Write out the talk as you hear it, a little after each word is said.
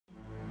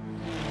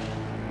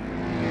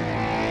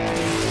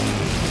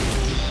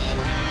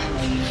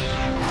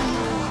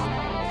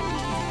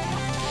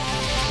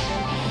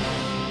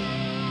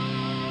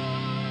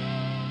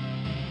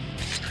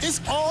It's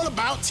all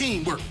about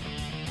teamwork.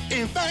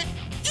 In fact,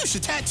 you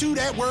should tattoo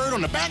that word on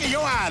the back of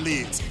your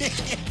eyelids.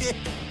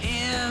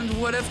 And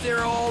what if there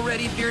are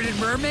already bearded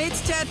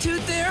mermaids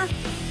tattooed there?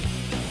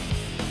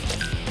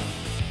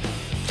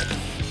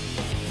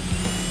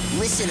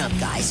 Listen up,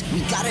 guys. We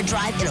gotta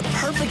drive in a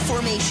perfect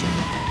formation.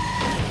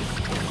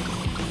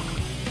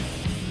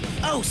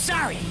 Oh,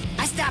 sorry.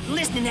 I stopped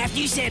listening after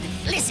you said,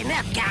 listen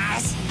up,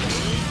 guys.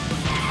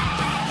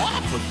 Oh,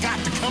 I forgot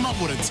to come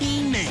up with a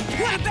team name.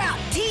 What about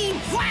Team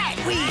White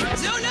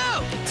Wheels?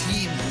 No!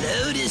 Team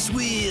Lotus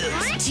Wheels.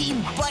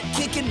 Team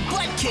butt-kicking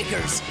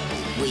butt-kickers.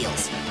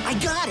 Wheels. I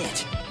got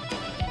it.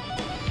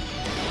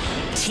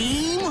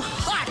 Team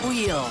Hot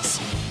Wheels.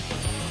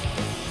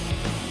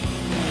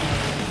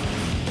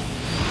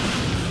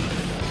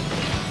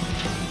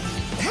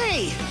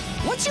 Hey,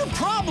 what's your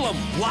problem,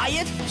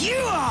 Wyatt? You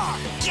are,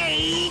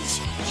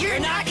 Gage. You're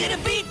not gonna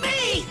beat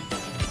me.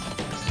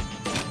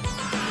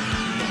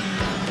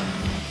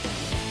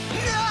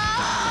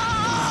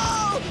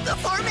 No! The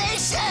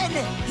formation!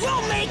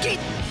 We'll make it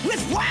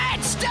with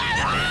White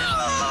style.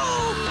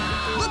 Oh!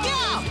 Look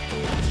out!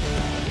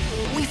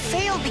 We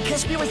failed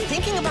because we were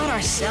thinking about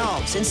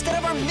ourselves instead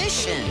of our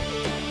mission.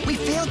 We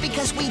failed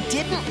because we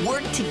didn't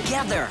work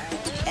together.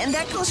 And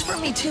that goes for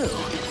me, too.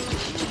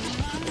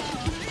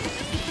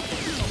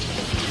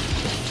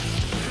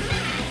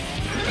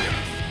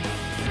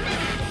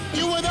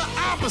 You were the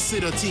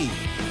opposite of team.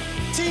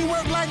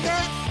 Teamwork like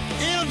that,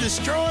 it'll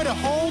destroy the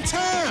whole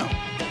town.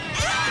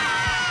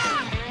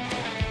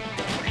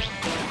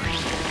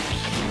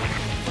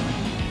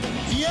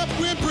 Yep,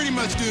 we're pretty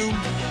much doomed.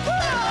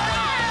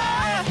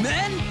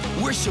 Men,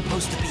 we're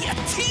supposed to be a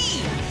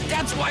team.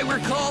 That's why we're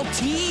called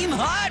Team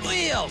Hot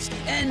Wheels,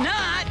 and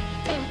not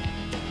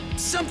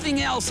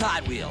something else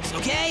Hot Wheels,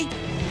 okay?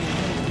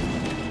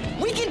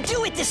 We can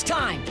do it this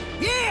time.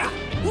 Yeah,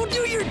 we'll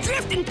do your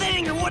drifting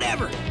thing or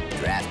whatever.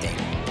 Drafting.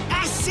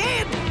 I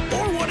said,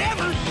 or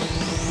whatever.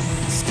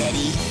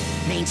 Steady.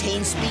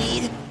 Maintain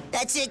speed.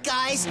 That's it,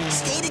 guys.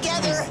 Stay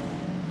together.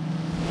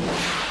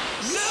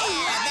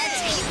 Yeah,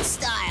 that's Ute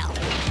style.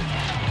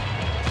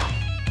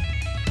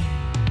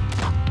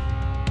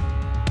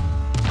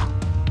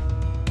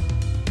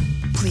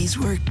 Please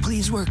work,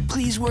 please work,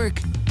 please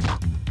work.